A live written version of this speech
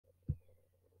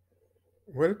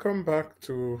Welcome back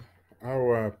to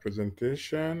our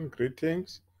presentation,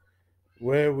 greetings,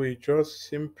 where we just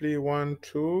simply want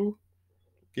to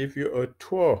give you a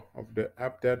tour of the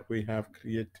app that we have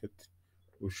created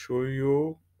to show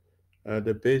you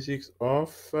the basics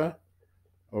of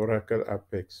Oracle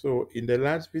Apex. So in the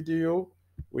last video,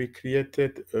 we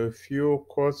created a few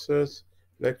courses,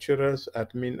 lecturers,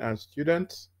 admin, and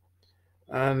students,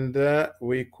 and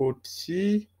we could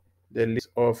see the list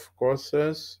of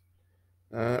courses.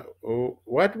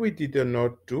 What we did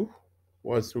not do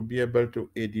was to be able to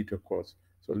edit a course.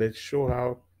 So let's show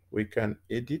how we can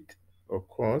edit a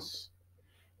course.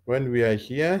 When we are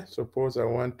here, suppose I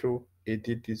want to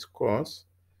edit this course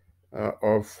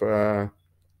of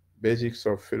basics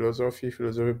of philosophy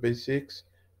basics.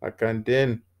 I can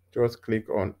then just click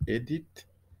on edit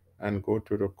and go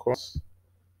to the course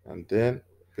and then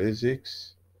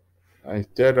basics.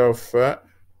 Instead of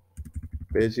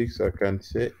basics, I can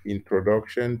say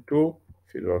introduction to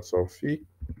philosophy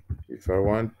if I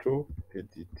want to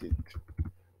edit it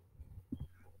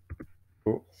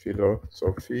to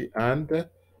philosophy, and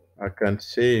I can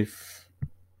save.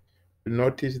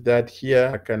 Notice that here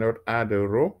I cannot add a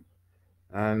row,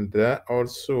 and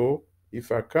also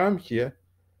if I come here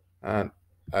and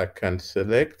I can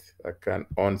select, I can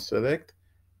unselect,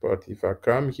 but if I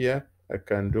come here I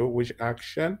can do which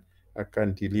action? I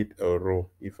can delete a row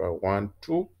if I want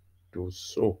to do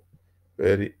so.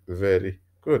 Very, very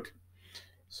good.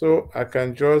 So I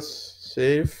can just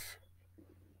save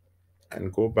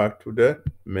and go back to the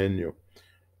menu.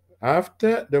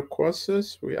 After the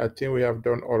courses, I think we have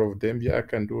done all of them. Here I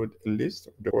can do a list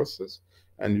of the courses,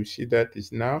 and you see that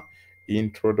is now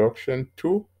Introduction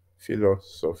to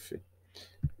Philosophy.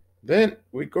 Then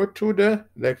we go to the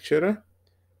lecturer.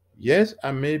 Yes,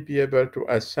 I may be able to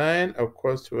assign a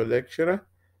course to a lecturer.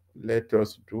 Let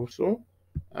us do so.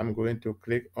 I'm going to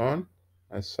click on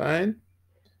Assign.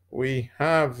 We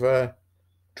have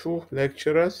two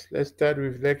lecturers. Let's start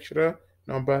with lecturer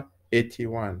number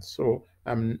 81. So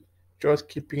I'm just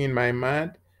keeping in my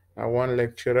mind, I want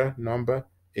lecturer number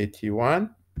 81.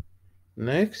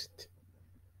 Next,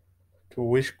 to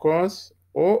which course?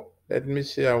 Oh, let me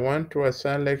see, I want to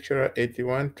assign lecturer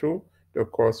 81 to the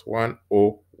course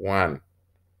 101.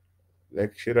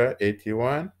 Lecturer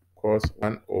 81, course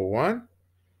 101.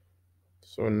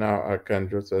 So now I can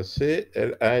just say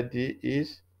LID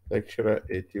is lecturer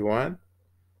 81.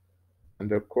 And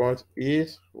the course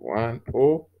is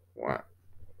 101.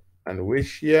 And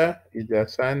which year is the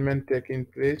assignment taking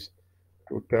place?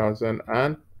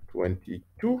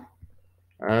 2022.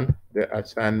 And the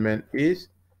assignment is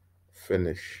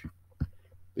finished.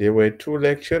 There were two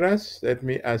lecturers. Let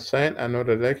me assign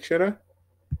another lecturer.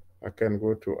 I can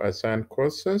go to assign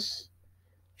courses.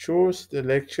 Choose the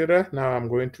lecturer. Now I'm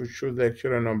going to choose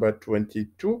lecturer number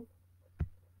 22.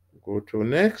 Go to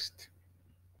next.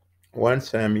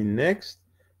 Once I'm in next,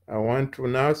 I want to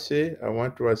now say I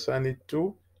want to assign it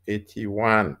to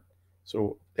 81.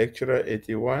 So lecturer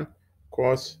 81,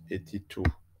 course 82.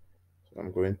 So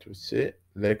I'm going to say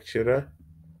lecturer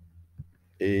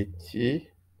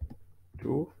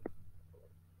 82,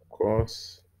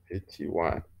 course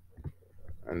 81,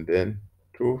 and then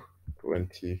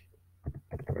 220,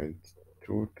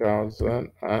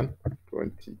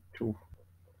 2022,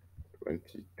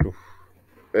 22.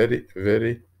 Very,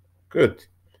 very good.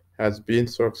 Has been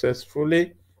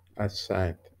successfully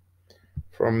assigned.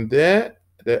 From there,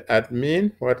 the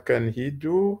admin, what can he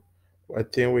do? I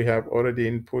think we have already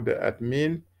input the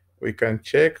admin. We can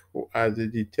check who are the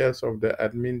details of the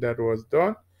admin that was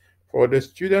done. For the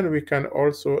student, we can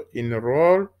also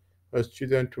enroll a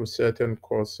student to certain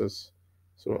courses.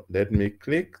 So let me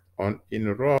click on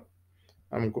enroll.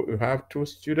 I'm going to have two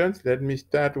students. Let me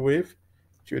start with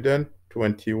student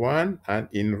 21 and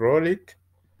enroll it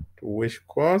to which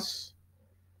course?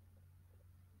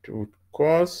 To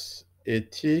course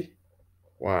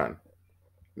 81.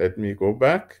 Let me go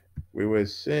back. We were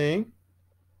saying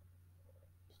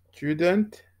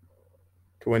student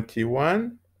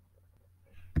 21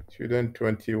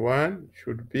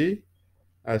 should be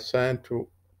assigned to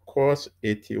course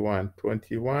 81.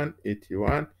 21,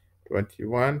 81,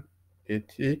 21,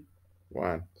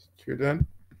 81. Student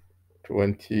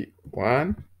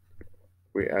 21,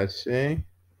 we are saying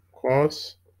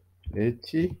course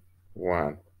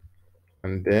 81.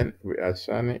 And then we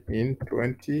assign it in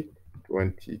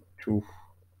 2022.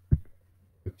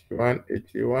 81,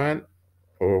 81.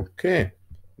 Okay.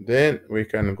 Then we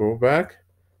can go back,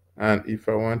 and if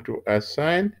I want to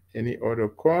assign any other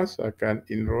course, I can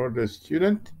enroll the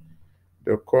student.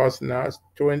 The course now is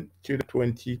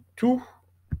 22.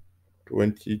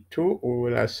 22, we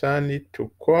will assign it to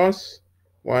course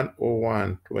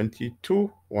 101,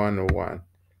 22, 101,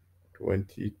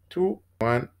 22,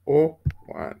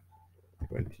 101,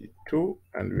 22,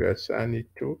 and we assign it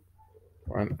to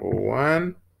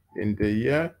 101 in the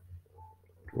year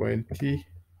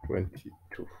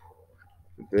 2022.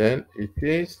 Then it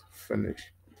is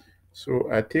finished.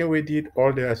 So I think we did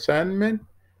all the assignment.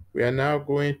 We are now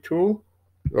going to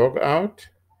log out.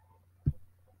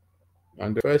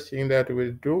 And the first thing that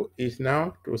we'll do is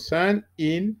now to sign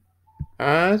in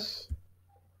as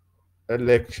a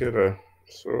lecturer.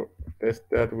 So let's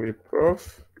start with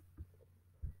Prof.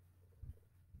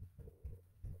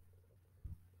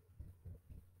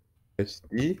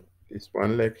 SD, this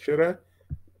one lecturer,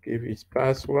 give his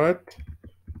password.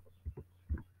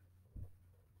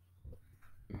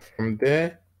 From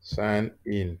there, sign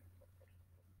in.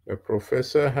 The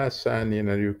professor has signed in,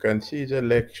 and you can see the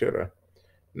lecturer.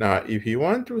 Now, if you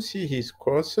want to see his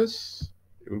courses,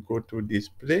 you go to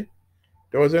display.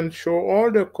 Doesn't show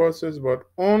all the courses, but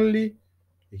only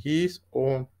his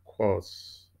own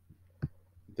course.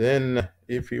 Then,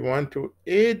 if you want to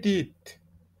edit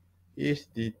his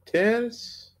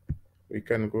details, we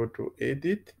can go to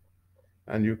edit,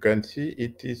 and you can see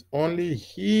it is only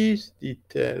his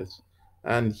details.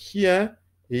 And here,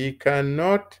 he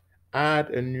cannot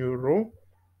add a new row.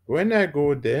 When I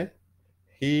go there,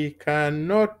 he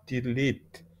cannot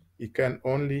delete. He can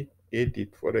only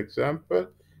edit. For example,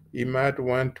 he might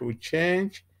want to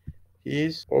change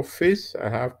his office. I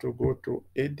have to go to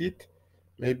edit.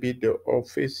 Maybe the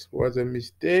office was a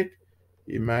mistake.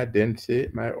 He might then say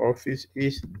my office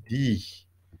is D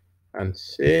and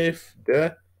save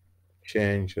the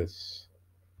changes.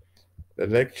 The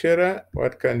lecturer,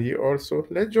 what can he also?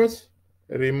 Let's just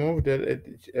remove the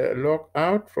log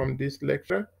out from this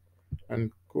lecturer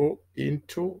and go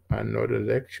into another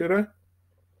lecturer.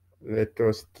 Let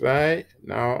us try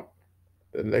now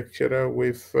the lecturer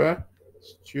with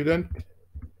student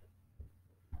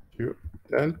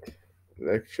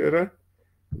lecturer,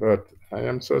 but I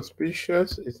am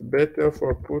suspicious it's better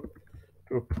for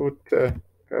to put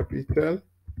capital.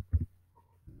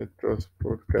 Let us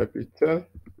put capital.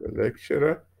 The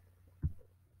lecturer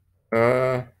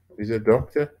is a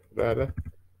doctor rather.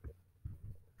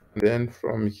 Then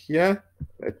from here,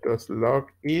 let us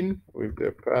log in with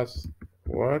the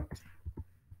password.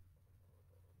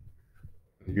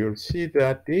 You'll see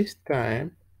that this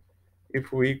time,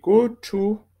 if we go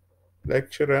to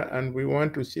lecturer and we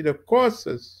want to see the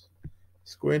courses,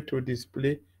 it's going to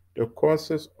display the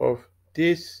courses of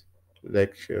this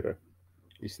lecturer.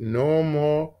 It's no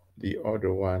more the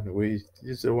other one. This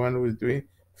is the one who is doing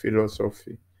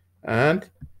philosophy. And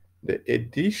the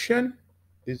edition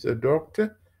is a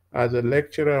doctor. As a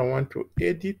lecturer, I want to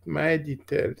edit my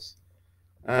details.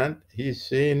 And he's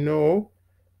saying, no,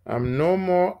 I'm no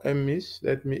more a miss.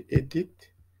 Let me edit.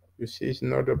 You see, it's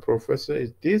not a professor,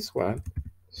 it's this one.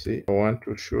 See, I want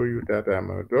to show you that I'm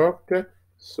a doctor.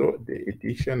 So the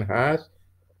edition has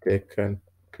taken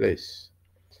place.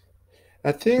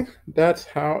 I think that's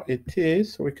how it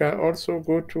is. We can also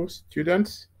go to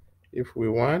students if we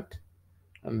want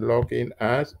and log in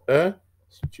as a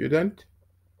student.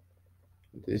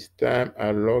 This time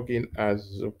I log in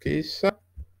as Zukisa,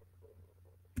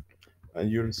 and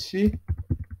you'll see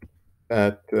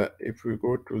that if we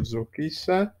go to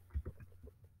Zukisa,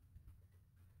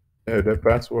 the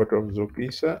password of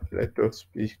Zukisa, let us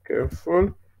be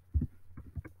careful.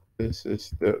 This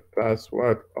is the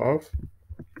password of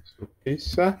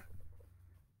Zukisa.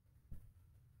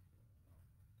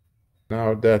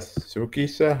 Now that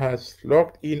Zukisa has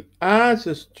logged in as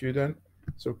a student,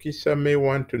 Zukisa may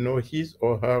want to know his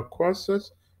or her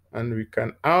courses, and we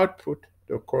can output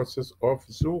the courses of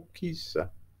Zukisa.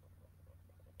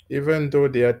 Even though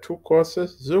there are two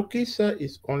courses, Zukisa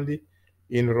is only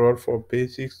enrolled for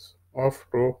basics of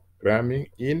programming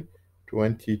in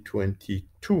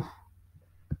 2022.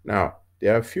 Now,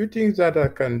 there are a few things that I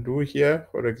can do here.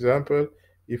 For example,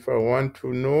 if I want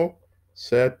to know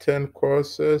certain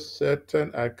courses,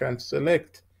 I can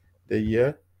select the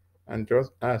year and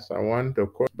just ask, I want the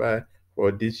course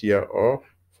for this year or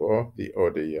for the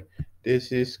other year.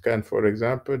 This can, for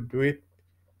example, do it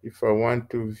if I want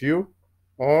to view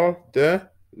all the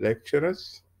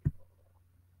lecturers.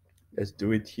 Let's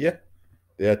do it here.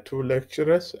 There are two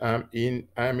lecturers. I'm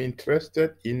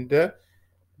interested in the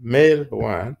male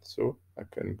one, so I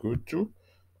can go to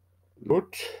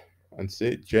load and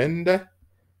say gender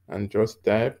and just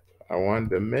type I want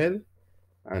the male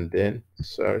and then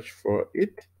search for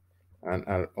it, and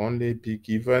I'll only be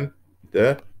given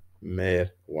the male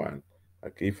one.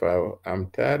 Like if I'm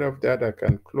tired of that, I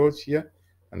can close here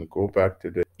and go back to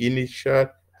the initial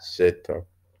setup.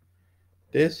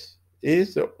 This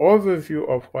is the overview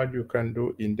of what you can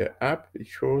do in the app. It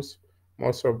shows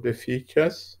most of the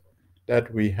features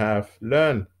that we have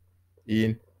learned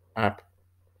in app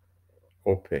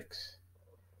OPEX.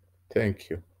 Thank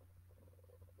you.